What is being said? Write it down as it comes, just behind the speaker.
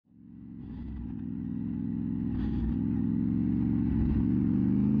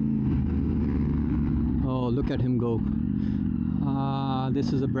Look at him go.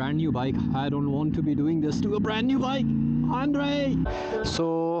 This is a brand new bike. I don't want to be doing this to a brand new bike. Andre!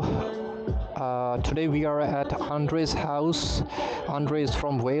 So today we are at Andre's house. Andre is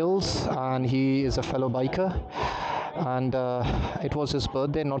from Wales and he is a fellow biker, and it was his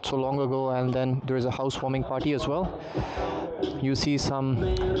birthday not so long ago, and then there is a housewarming party as well. You see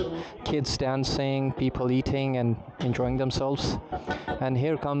some kids dancing, people eating and enjoying themselves. And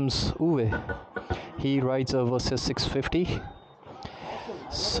here comes Uwe. He rides a Versys 650.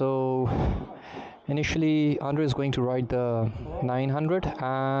 So initially Andre is going to ride the 900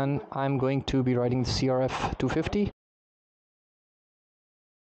 and I'm going to be riding the CRF 250.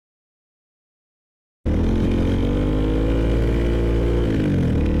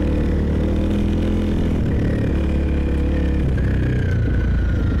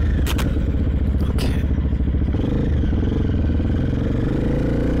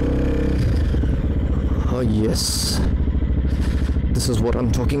 Oh yes, this is what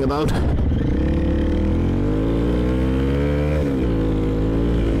I'm talking about.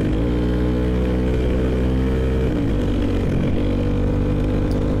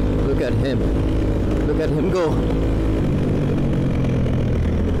 Look at him go.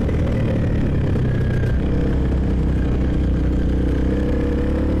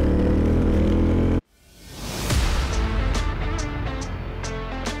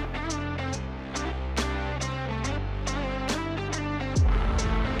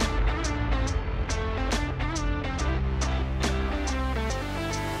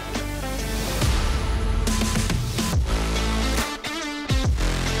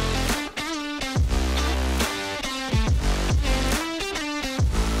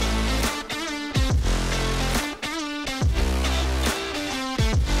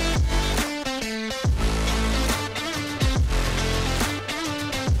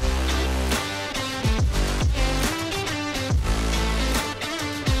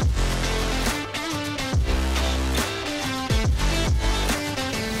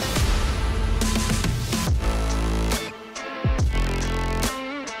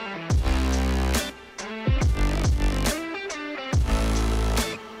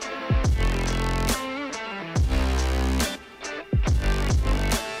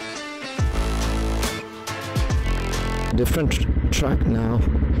 Different track now.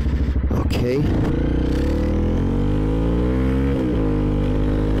 Okay.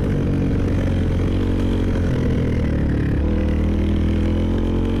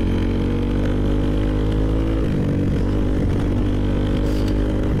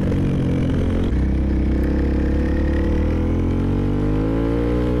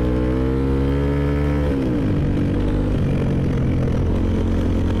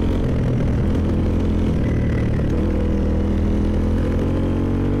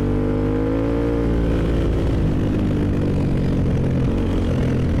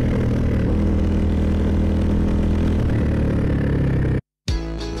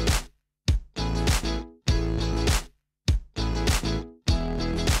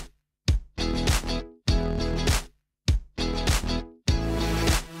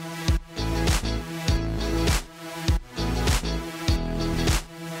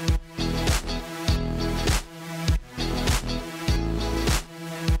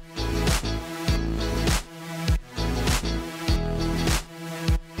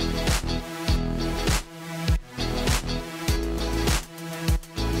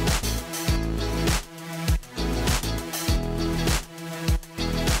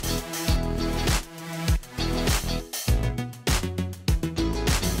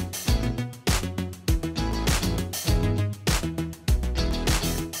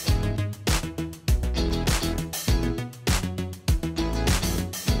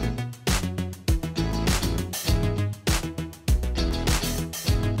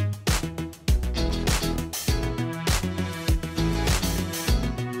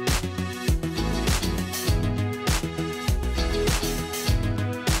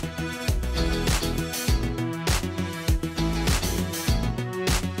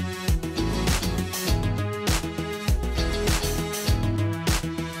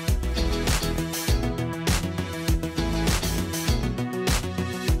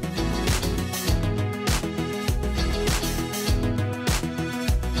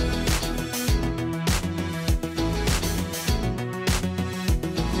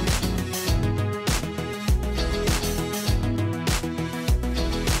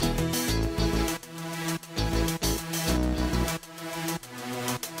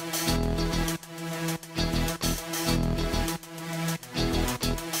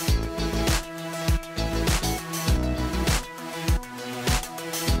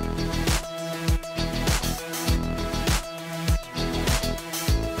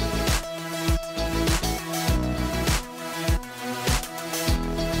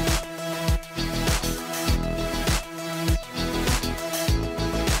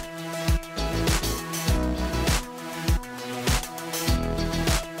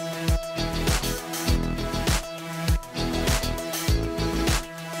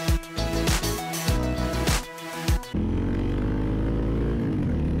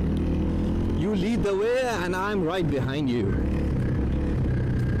 lead the way and I'm right behind you.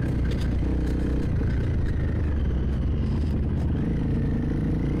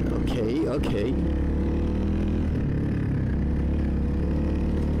 Okay, okay.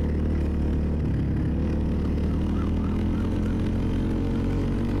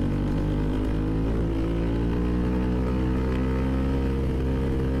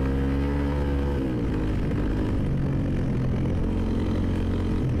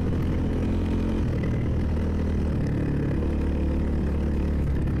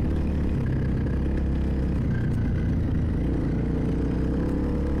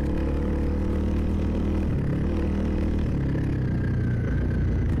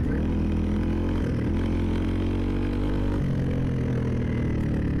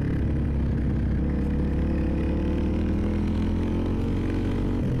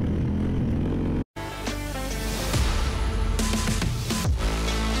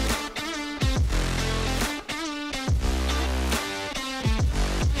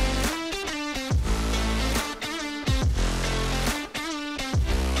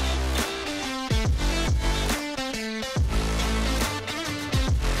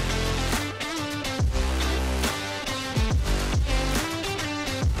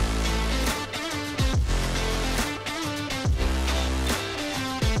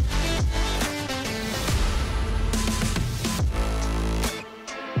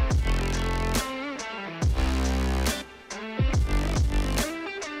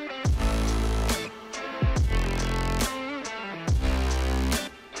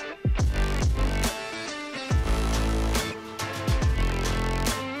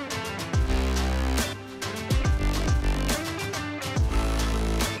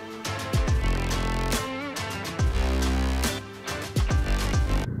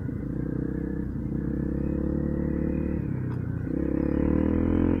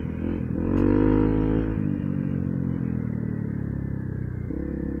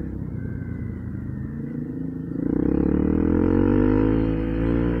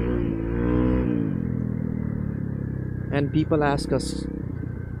 And people ask us,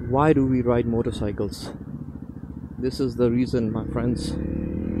 why do we ride motorcycles? This is the reason, my friends.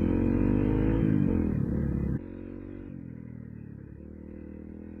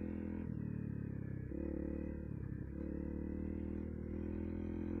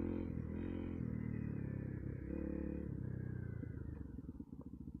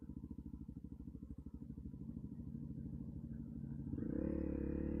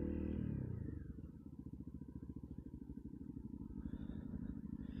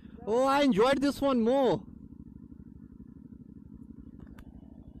 Oh, I enjoyed this one more.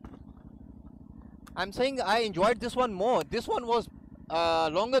 I'm saying I enjoyed this one more. This one was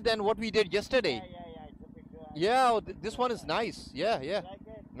longer than what we did yesterday. Yeah, this one is nice. Yeah, yeah. Like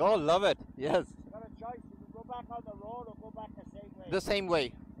it? Oh, love it. Yes. You got a choice. You can go back on the road or go back the same way. The same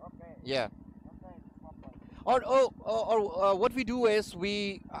way. Okay. Yeah. Okay. Proper. Or what we do is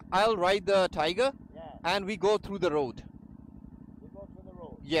I'll ride the Tiger Yeah. and we go through the road. We go to the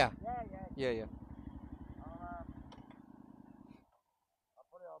road. Yeah. Yeah. Yeah, yeah. I'll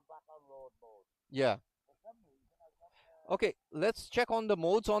put it on back on road mode. Yeah. For some reason, I got, Okay, let's check on the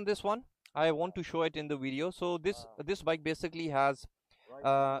modes on this one. I want to show it in the video. So this bike basically has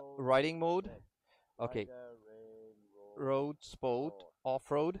riding mode. Okay. Tiger, rain, Road, sport,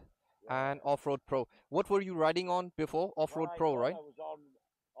 off-road, Yeah. and off-road pro. What were you riding on before? Off-road Well, I pro, thought right? I was on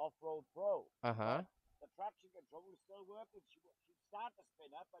off-road pro. Uh-huh. The traction control was still working. She'd start the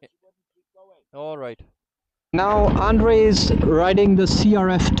spinner, but she wouldn't keep going. All right. Now Andre is riding the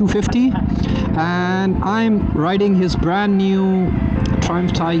CRF 250 and I'm riding his brand new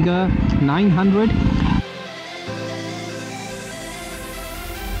Triumph Tiger 900.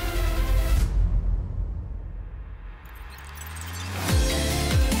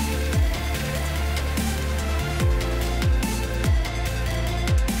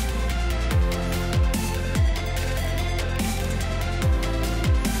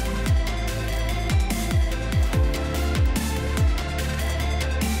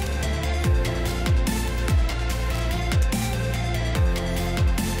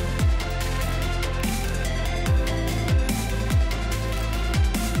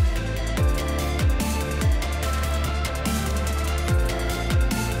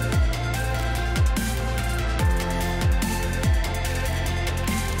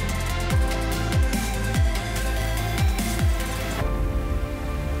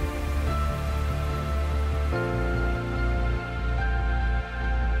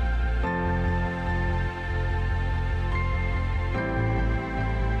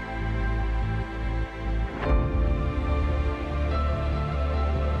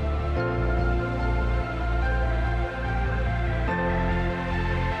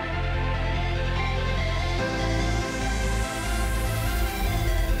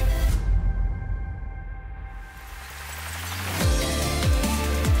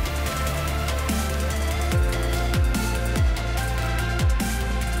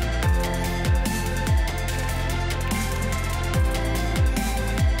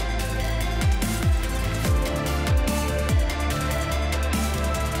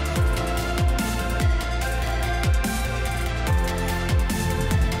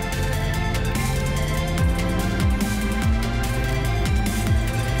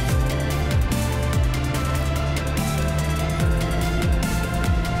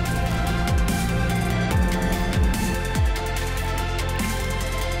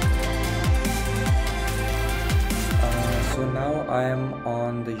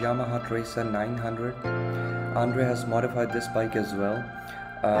 on the Yamaha Tracer 900. Andre has modified this bike as well,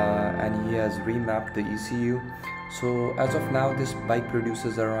 and he has remapped the ECU. So as of now, this bike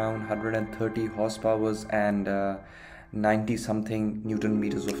produces around 130 horsepower and 90 something Newton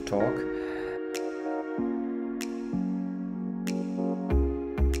meters of torque.